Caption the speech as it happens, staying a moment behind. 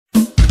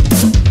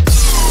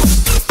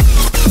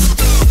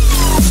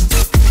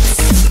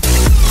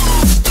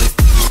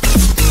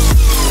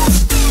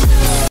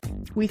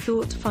We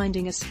thought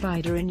finding a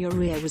spider in your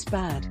ear was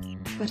bad.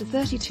 But a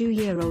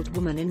 32-year-old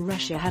woman in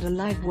Russia had a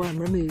live worm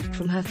removed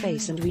from her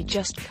face and we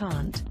just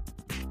can't.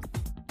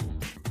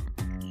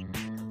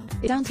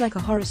 It sounds like a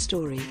horror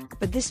story,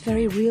 but this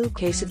very real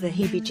case of the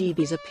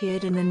heebie-jeebies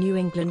appeared in the New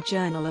England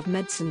Journal of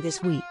Medicine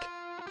this week.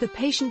 The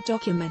patient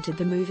documented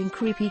the moving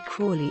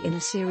creepy-crawly in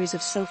a series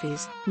of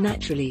selfies,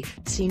 naturally,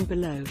 seen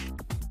below.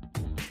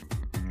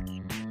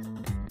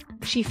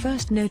 She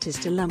first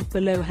noticed a lump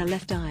below her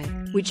left eye,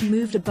 which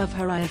moved above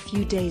her eye a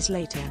few days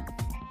later.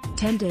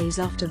 10 days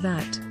after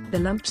that, the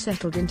lump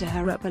settled into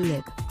her upper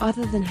lip.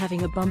 Other than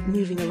having a bump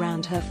moving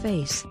around her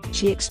face,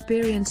 she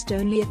experienced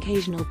only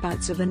occasional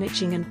bouts of an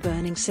itching and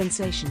burning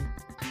sensation.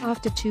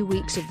 After 2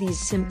 weeks of these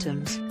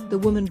symptoms, the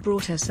woman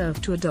brought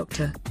herself to a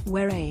doctor,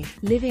 where a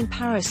living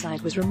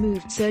parasite was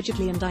removed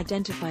surgically and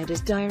identified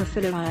as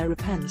Dirophilaria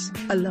repens,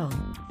 a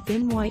long,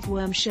 thin white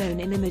worm shown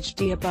in image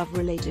D above.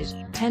 Related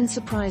 10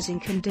 surprising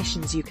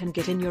conditions you can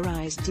get in your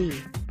eyes. D.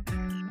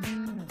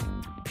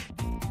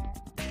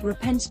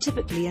 Repens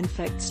typically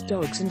infects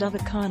dogs and other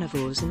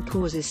carnivores and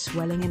causes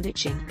swelling and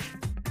itching.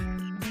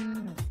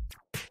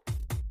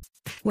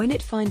 When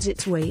it finds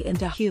its way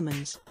into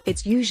humans,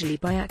 it's usually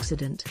by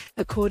accident.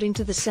 According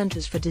to the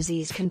Centers for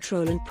Disease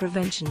Control and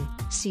Prevention,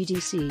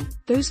 CDC,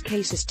 those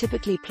cases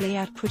typically play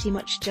out pretty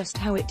much just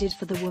how it did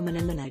for the woman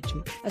in the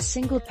Najm, a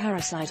single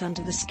parasite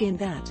under the skin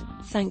that,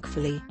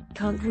 thankfully,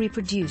 can't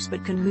reproduce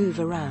but can move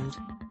around.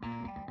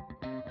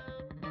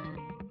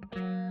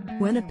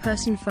 When a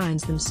person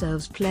finds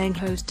themselves playing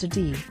host to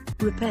D.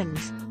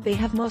 repens, they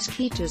have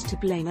mosquitoes to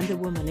blame, and the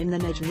woman in the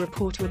Najm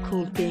report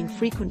recalled being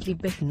frequently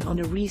bitten on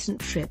a recent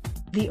trip,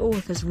 the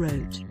authors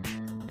wrote.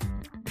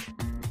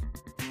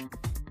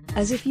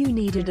 As if you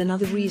needed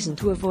another reason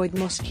to avoid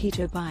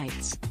mosquito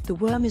bites, the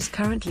worm is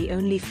currently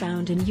only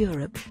found in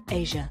Europe,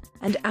 Asia,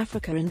 and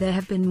Africa, and there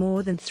have been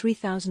more than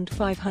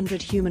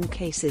 3,500 human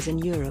cases in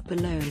Europe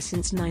alone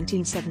since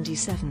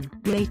 1977.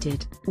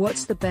 Rated,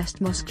 what's the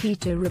best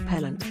mosquito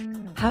repellent?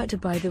 How to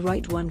buy the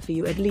right one for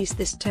you. At least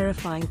this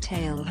terrifying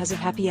tale has a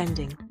happy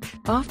ending.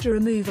 After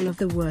removal of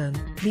the worm,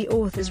 the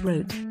authors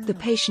wrote, the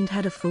patient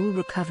had a full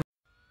recovery.